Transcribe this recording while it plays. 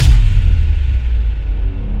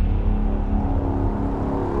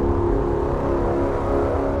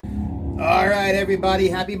everybody.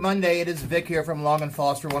 Happy Monday. It is Vic here from Long and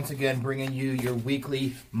Foster once again bringing you your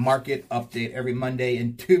weekly market update every Monday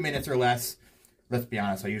in 2 minutes or less. Let's be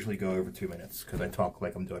honest, I usually go over 2 minutes because I talk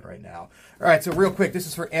like I'm doing right now. All right, so real quick, this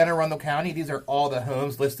is for Arundel County. These are all the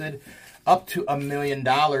homes listed up to $1 million.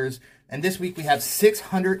 And this week we have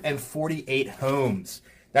 648 homes.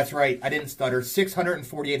 That's right, I didn't stutter.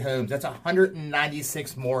 648 homes. That's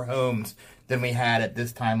 196 more homes than we had at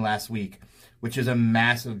this time last week, which is a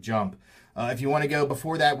massive jump. If you want to go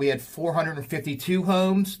before that, we had 452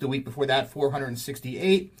 homes. The week before that,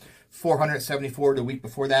 468. 474 the week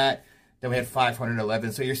before that. Then we had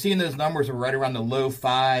 511. So you're seeing those numbers are right around the low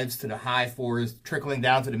fives to the high fours, trickling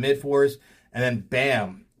down to the mid fours, and then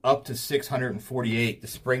bam, up to 648. The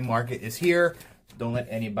spring market is here. Don't let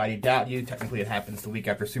anybody doubt you. Technically, it happens the week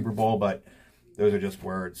after Super Bowl, but those are just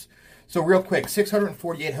words. So real quick,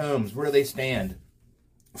 648 homes. Where do they stand?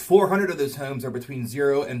 400 of those homes are between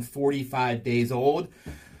 0 and 45 days old.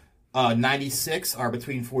 96 are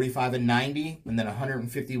between 45 and 90, and then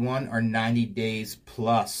 151 are 90 days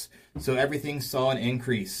plus. So everything saw an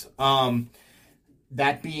increase.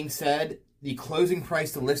 That being said, the closing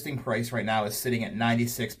price to listing price right now is sitting at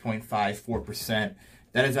 96.54%.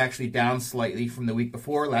 That is actually down slightly from the week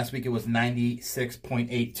before. Last week it was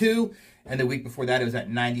 96.82, and the week before that it was at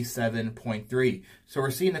 97.3. So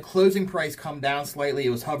we're seeing the closing price come down slightly. It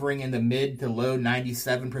was hovering in the mid to low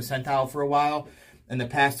 97 percentile for a while. In the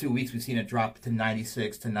past 2 weeks, we've seen it drop to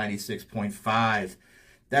 96 to 96.5.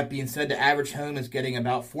 That being said, the average home is getting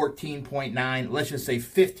about 14.9, let's just say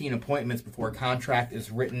 15 appointments before a contract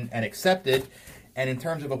is written and accepted. And in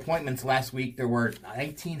terms of appointments, last week there were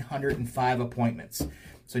 1,905 appointments.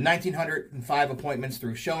 So 1,905 appointments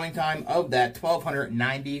through showing time. Of that,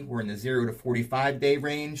 1,290 were in the 0 to 45 day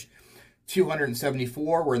range.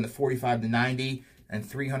 274 were in the 45 to 90. And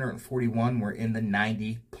 341 were in the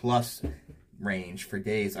 90 plus range for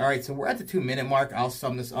days. All right, so we're at the 2 minute mark. I'll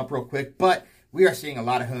sum this up real quick, but we are seeing a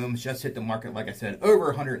lot of homes just hit the market, like I said, over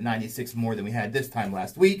 196 more than we had this time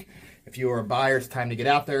last week. If you are a buyer, it's time to get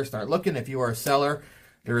out there, start looking. If you are a seller,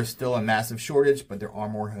 there is still a massive shortage, but there are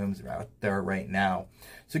more homes out there right now.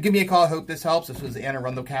 So give me a call. I hope this helps. This was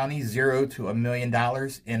Arundel County, 0 to $1 million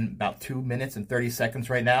in about 2 minutes and 30 seconds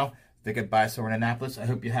right now. Vic at Buy Solar in Annapolis. I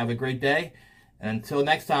hope you have a great day. And until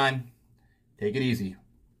next time, take it easy.